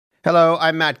Hello,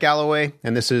 I'm Matt Galloway,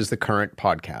 and this is The Current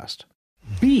Podcast.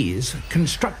 Bees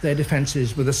construct their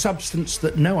defenses with a substance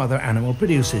that no other animal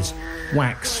produces,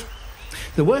 wax.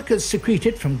 The workers secrete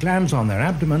it from glands on their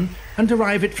abdomen and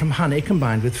derive it from honey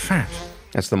combined with fat.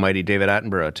 That's the mighty David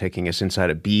Attenborough taking us inside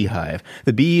a beehive.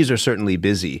 The bees are certainly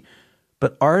busy,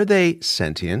 but are they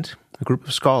sentient? A group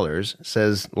of scholars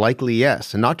says likely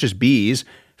yes, and not just bees,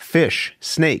 fish,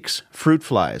 snakes, fruit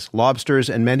flies,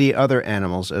 lobsters, and many other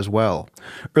animals as well.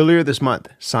 Earlier this month,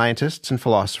 scientists and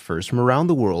philosophers from around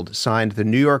the world signed the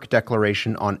New York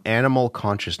Declaration on Animal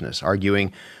Consciousness,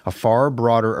 arguing a far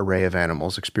broader array of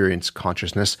animals experience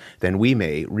consciousness than we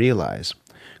may realize.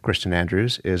 Kristin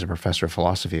Andrews is a professor of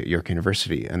philosophy at York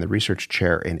University and the research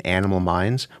chair in animal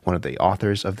minds, one of the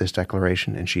authors of this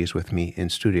declaration, and she is with me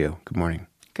in studio. Good morning.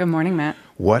 Good morning, Matt.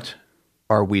 What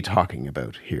are we talking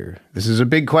about here? This is a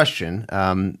big question.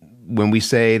 When we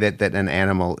say that an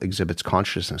animal exhibits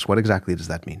consciousness, what exactly does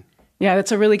that mean? Yeah,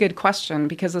 that's a really good question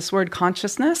because this word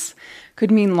consciousness could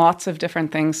mean lots of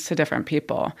different things to different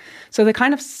people. So the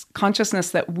kind of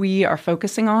consciousness that we are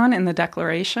focusing on in the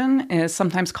Declaration is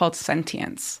sometimes called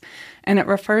sentience. And it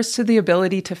refers to the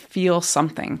ability to feel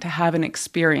something, to have an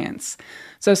experience.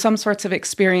 So some sorts of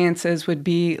experiences would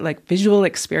be like visual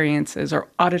experiences or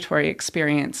auditory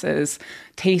experiences,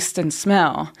 taste and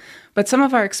smell. But some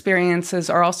of our experiences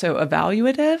are also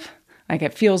evaluative, like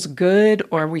it feels good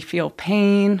or we feel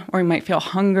pain or we might feel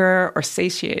hunger or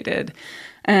satiated.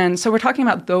 And so we're talking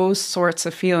about those sorts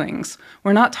of feelings.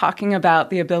 We're not talking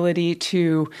about the ability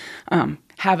to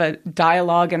have a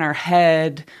dialogue in our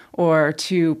head or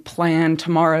to plan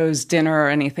tomorrow's dinner or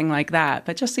anything like that,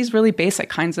 but just these really basic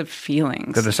kinds of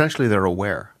feelings. That essentially they're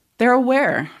aware. They're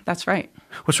aware. That's right.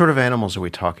 What sort of animals are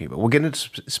we talking about? We'll get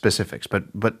into specifics,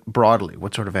 but broadly,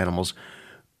 what sort of animals?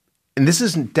 And this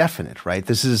isn't definite, right?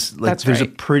 This is like there's a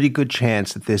pretty good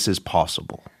chance that this is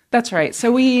possible. That's right.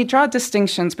 So we draw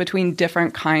distinctions between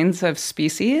different kinds of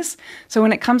species. So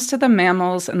when it comes to the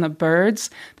mammals and the birds,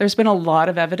 there's been a lot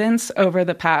of evidence over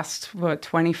the past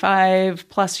 25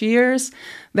 plus years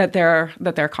that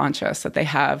they're conscious, that they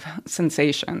have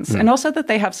sensations, and also that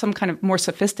they have some kind of more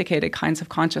sophisticated kinds of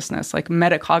consciousness, like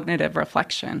metacognitive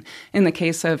reflection, in the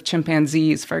case of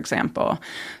chimpanzees, for example.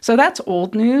 So that's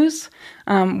old news.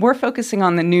 We're focusing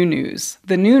on the new news.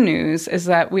 The new news is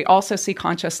that we also see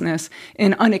consciousness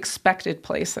in unexpected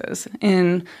places,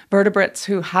 in vertebrates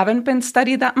who haven't been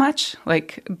studied that much,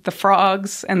 like the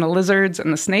frogs and the lizards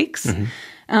and the snakes. Mm-hmm.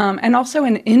 And also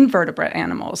in invertebrate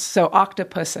animals, so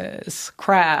octopuses,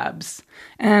 crabs,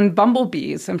 and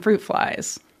bumblebees and fruit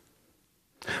flies.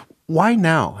 Why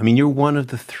now? I mean, you're one of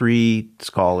the three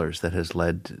scholars that has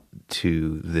led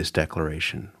to this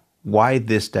declaration. Why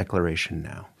this declaration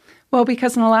now? Well,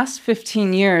 because in the last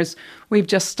 15 years, we've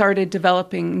just started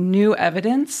developing new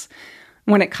evidence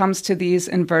when it comes to these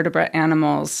invertebrate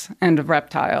animals and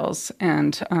reptiles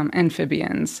and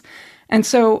amphibians. And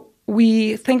so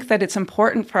we think that it's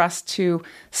important for us to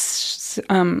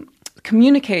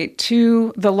communicate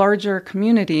to the larger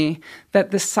community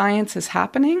that the science is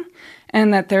happening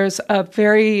and that there's a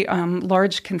very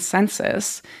large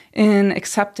consensus in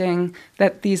accepting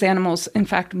that these animals, in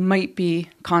fact, might be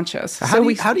conscious.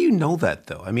 How do you know that,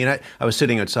 though? I mean, I was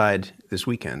sitting outside this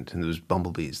weekend, and there was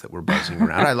bumblebees that were buzzing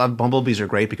around. I love bumblebees are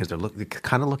great because they're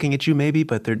kind of looking at you, maybe,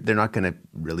 but they're not going to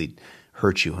really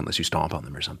hurt you unless you stomp on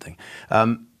them or something.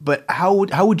 But how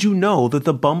would you know that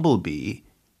the bumblebee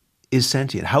is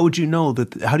sentient? How would you know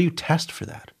that? How do you test for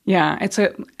that? Yeah, it's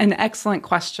an excellent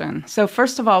question. So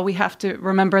first of all, we have to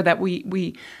remember that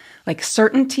we like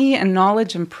certainty and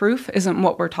knowledge and proof isn't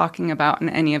what we're talking about in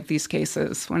any of these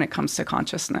cases when it comes to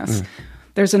consciousness.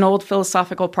 There's an old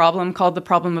philosophical problem called the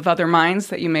problem of other minds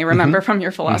that you may remember from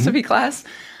your philosophy class.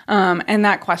 And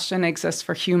that question exists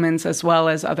for humans as well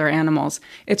as other animals.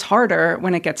 It's harder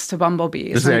when it gets to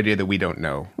bumblebees. This is the idea that we don't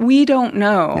know. We don't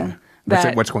know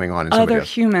that what's going on in other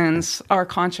humans are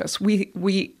conscious.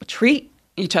 We treat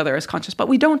each other as conscious, but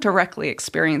we don't directly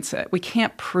experience it. We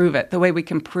can't prove it the way we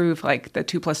can prove like the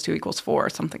 2 + 2 = 4 or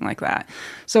something like that.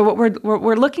 So what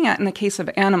we're looking at in the case of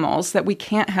animals that we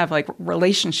can't have like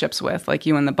relationships with, like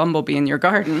you and the bumblebee in your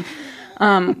garden,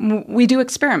 we do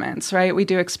experiments, right? We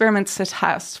do experiments to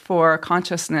test for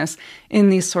consciousness in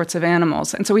these sorts of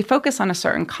animals. And so we focus on a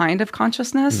certain kind of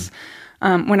consciousness.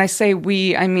 When I say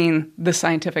we, I mean the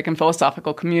scientific and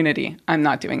philosophical community. I'm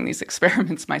not doing these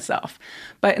experiments myself.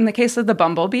 But in the case of the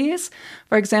bumblebees,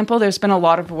 for example, there's been a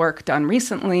lot of work done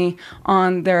recently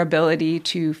on their ability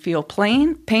to feel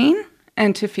pain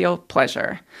and to feel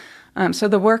pleasure. So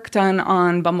the work done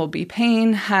on bumblebee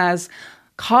pain has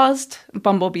caused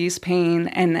bumblebees pain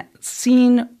and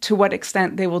seen to what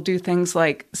extent they will do things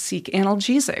like seek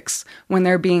analgesics when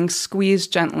they're being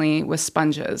squeezed gently with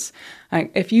sponges.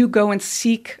 If you go and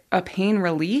seek a pain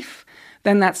relief,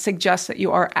 then that suggests that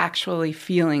you are actually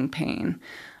feeling pain.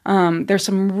 There's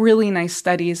some really nice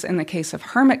studies in the case of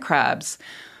hermit crabs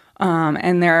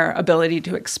and their ability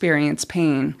to experience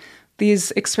pain.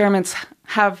 These experiments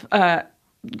have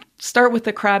start with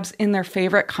the crabs in their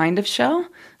favorite kind of shell.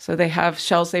 So they have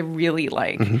shells they really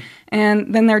like. Mm-hmm.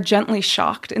 And then they're gently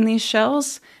shocked in these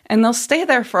shells. And they'll stay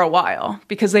there for a while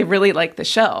because they really like the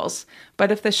shells.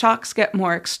 But if the shocks get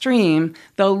more extreme,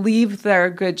 they'll leave their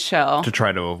good shell. To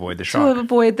try to avoid the shock. To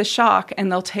avoid the shock,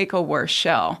 and they'll take a worse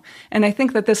shell. And I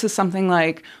think that this is something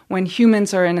like when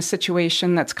humans are in a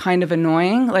situation that's kind of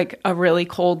annoying, like a really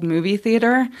cold movie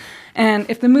theater. And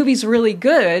if the movie's really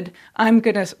good, I'm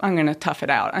gonna tough it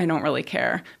out. I don't really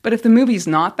care. But if the movie's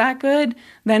not that good,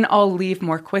 then I'll leave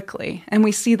more quickly. And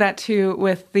we see that too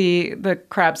with the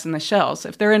crabs in the shells.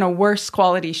 If they're in a worse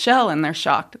quality shell and they're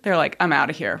shocked, they're like, I'm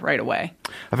out of here right away.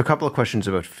 I have a couple of questions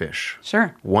about fish.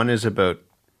 Sure. One is about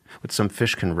what some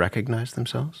fish can recognize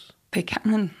themselves. They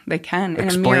can.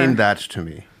 Explain that to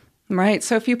me. Right.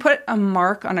 So if you put a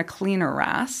mark on a cleaner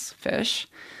wrasse fish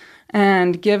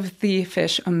and give the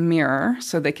fish a mirror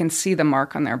so they can see the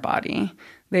mark on their body,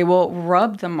 they will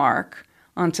rub the mark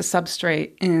onto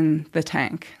substrate in the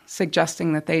tank,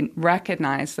 suggesting that they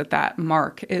recognize that that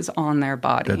mark is on their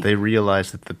body. That they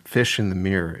realize that the fish in the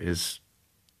mirror is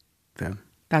them.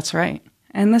 That's right.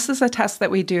 And this is a test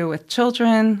that we do with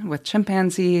children, with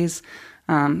chimpanzees.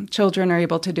 Children are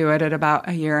able to do it at about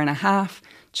 1.5 years.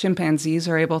 Chimpanzees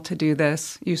are able to do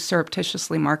this. You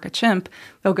surreptitiously mark a chimp.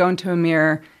 They'll go into a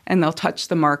mirror and they'll touch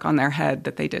the mark on their head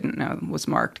that they didn't know was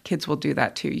marked. Kids will do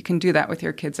that too. You can do that with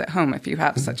your kids at home if you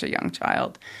have such a young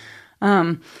child.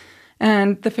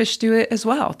 And the fish do it as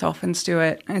well. Dolphins do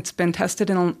it. It's been tested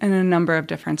in a number of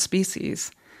different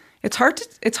species. It's hard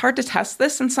to test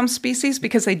this in some species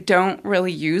because they don't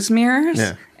really use mirrors,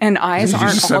 and eyes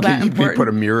aren't all that important. If you put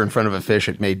a mirror in front of a fish,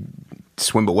 it may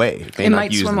swim away. It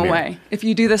might swim away. If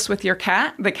you do this with your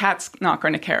cat, the cat's not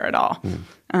going to care at all.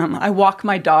 I walk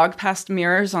my dog past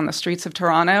mirrors on the streets of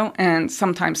Toronto, and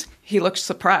sometimes he looks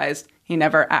surprised. He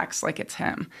never acts like it's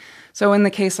him. So in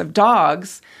the case of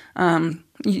dogs,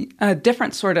 a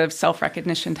different sort of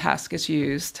self-recognition task is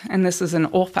used, and this is an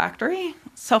olfactory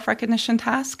self-recognition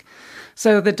task.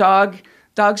 So the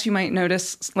dogs you might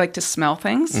notice like to smell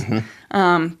things.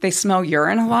 Mm-hmm. They smell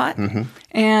urine a lot, mm-hmm.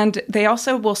 and they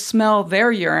also will smell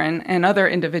their urine and other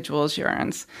individuals'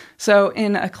 urines. So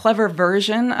in a clever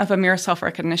version of a mirror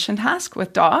self-recognition task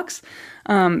with dogs,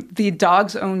 the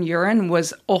dog's own urine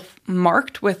was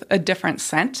marked with a different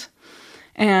scent.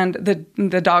 And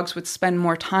the dogs would spend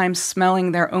more time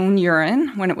smelling their own urine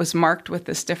when it was marked with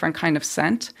this different kind of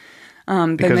scent.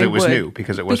 Because it was new.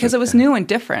 Because it was new and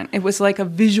different. It was like a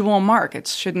visual mark. It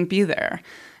shouldn't be there.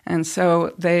 And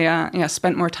so they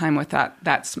spent more time with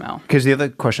that smell. Because the other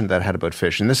question that I had about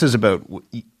fish, and this is about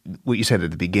what you said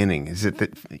at the beginning, is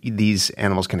that these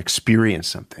animals can experience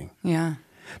something. Yeah.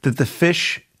 That the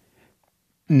fish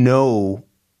know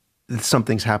that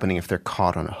something's happening if they're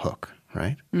caught on a hook,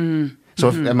 right? Mm. So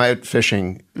if I'm out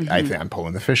fishing, mm-hmm. I think I'm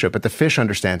pulling the fish up, but the fish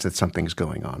understands that something's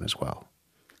going on as well.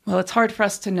 Well, it's hard for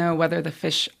us to know whether the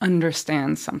fish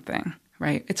understands something,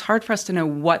 right? It's hard for us to know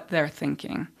what they're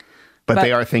thinking. But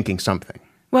they are thinking something.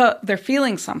 Well, they're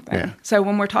feeling something. Yeah. So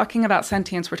when we're talking about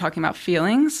sentience, we're talking about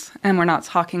feelings, and we're not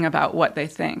talking about what they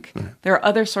think. Yeah. There are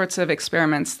other sorts of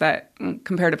experiments that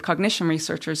comparative cognition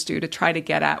researchers do to try to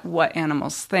get at what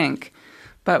animals think.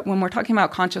 But when we're talking about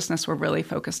consciousness, we're really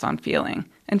focused on feeling.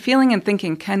 And feeling and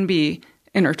thinking can be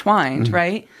intertwined, mm-hmm.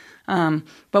 right?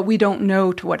 But we don't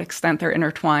know to what extent they're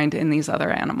intertwined in these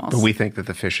other animals. But we think that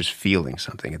the fish is feeling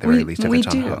something, at the very least, if it's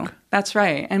on a hook. That's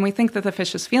right. And we think that the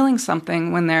fish is feeling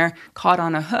something when they're caught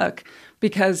on a hook,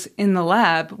 because in the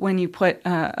lab, when you put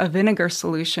a vinegar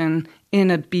solution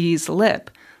in a bee's lip,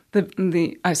 in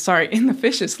the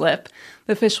fish's lip,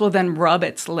 the fish will then rub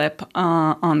its lip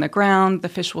on the ground. The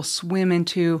fish will swim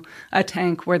into a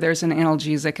tank where there's an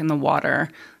analgesic in the water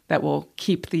that will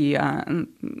keep the,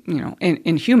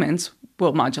 in humans,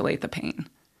 will modulate the pain.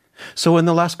 So in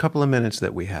the last couple of minutes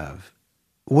that we have,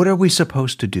 what are we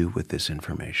supposed to do with this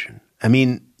information? I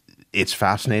mean, it's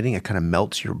fascinating. It kind of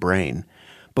melts your brain.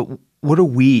 But what are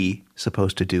we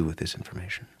supposed to do with this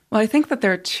information? Well, I think that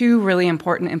there are two really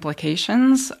important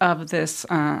implications of this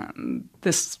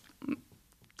this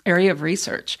area of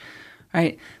research,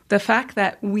 right? The fact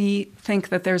that we think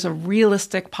that there's a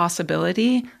realistic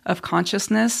possibility of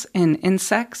consciousness in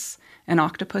insects and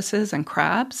octopuses and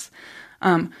crabs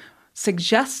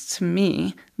suggests to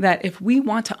me that if we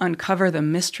want to uncover the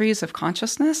mysteries of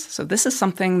consciousness, so this is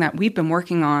something that we've been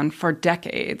working on for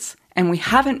decades, and we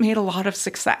haven't made a lot of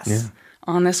success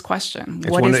on this question. It's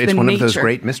one of those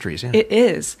great mysteries. Yeah. It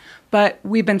is. But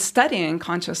we've been studying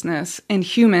consciousness in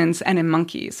humans and in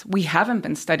monkeys. We haven't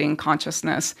been studying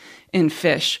consciousness in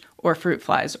fish or fruit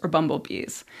flies or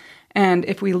bumblebees. And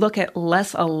if we look at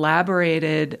less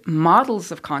elaborated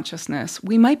models of consciousness,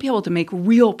 we might be able to make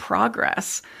real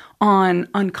progress on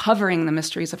uncovering the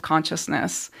mysteries of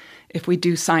consciousness if we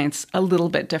do science a little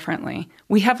bit differently.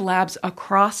 We have labs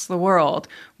across the world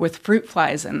with fruit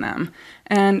flies in them.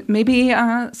 And maybe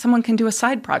someone can do a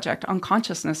side project on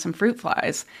consciousness and fruit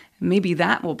flies. Maybe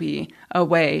that will be a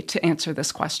way to answer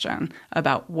this question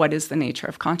about what is the nature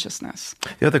of consciousness.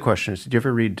 The other question is, did you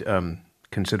ever read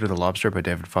Consider the Lobster by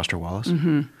David Foster Wallace?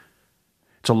 Mm-hmm.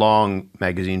 It's a long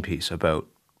magazine piece about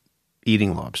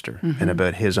eating lobster and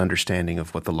about his understanding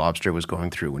of what the lobster was going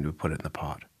through when we put it in the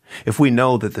pot. If we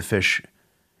know that the fish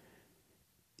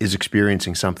is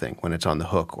experiencing something when it's on the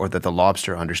hook, or that the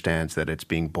lobster understands that it's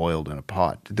being boiled in a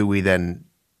pot, do we then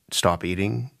stop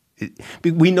eating?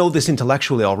 We know this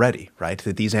intellectually already, right?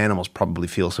 That these animals probably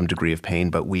feel some degree of pain,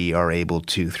 but we are able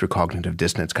to, through cognitive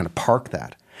dissonance, kind of park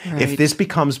that. Right. If this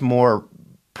becomes more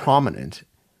prominent,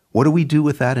 what do we do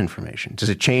with that information? Does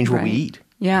it change what we eat?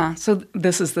 Yeah, so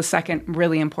this is the second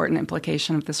really important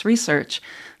implication of this research,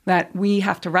 that we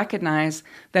have to recognize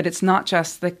that it's not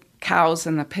just the cows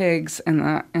and the pigs and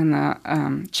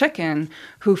the chicken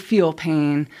who feel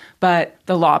pain, but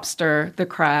the lobster, the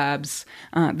crabs,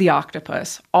 the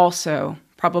octopus also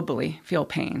probably feel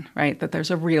pain, right? That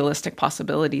there's a realistic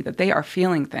possibility that they are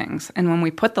feeling things. And when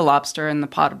we put the lobster in the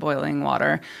pot of boiling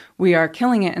water, we are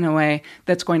killing it in a way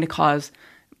that's going to cause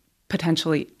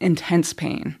potentially intense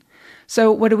pain. So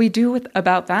what do we do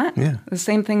about that? Yeah. The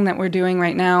same thing that we're doing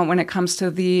right now when it comes to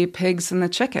the pigs and the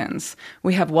chickens.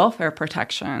 We have welfare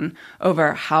protection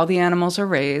over how the animals are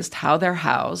raised, how they're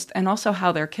housed, and also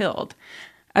how they're killed.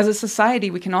 As a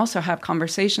society, we can also have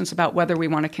conversations about whether we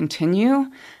want to continue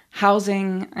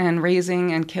housing and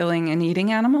raising and killing and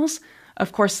eating animals.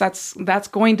 Of course, that's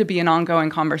going to be an ongoing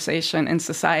conversation in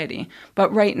society.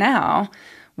 But right now,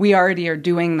 we already are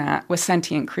doing that with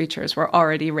sentient creatures. We're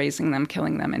already raising them,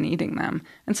 killing them, and eating them.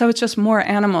 And so it's just more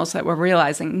animals that we're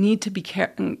realizing need to be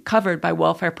covered by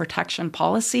welfare protection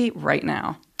policy right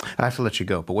now. I have to let you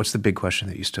go, but what's the big question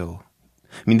that you still...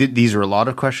 I mean, these are a lot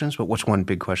of questions, but what's one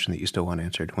big question that you still want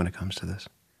answered when it comes to this?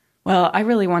 Well, I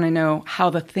really want to know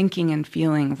how the thinking and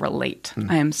feeling relate.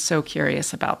 I am so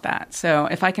curious about that. So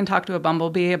if I can talk to a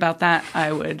bumblebee about that,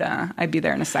 I'd be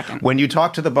there in a second. When you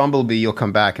talk to the bumblebee, you'll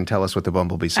come back and tell us what the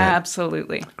bumblebee said.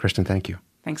 Absolutely. Kristin, thank you.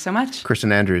 Thanks so much.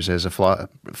 Kristin Andrews is a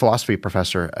philosophy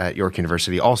professor at York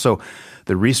University, also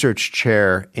the research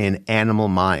chair in animal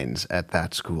minds at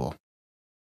that school.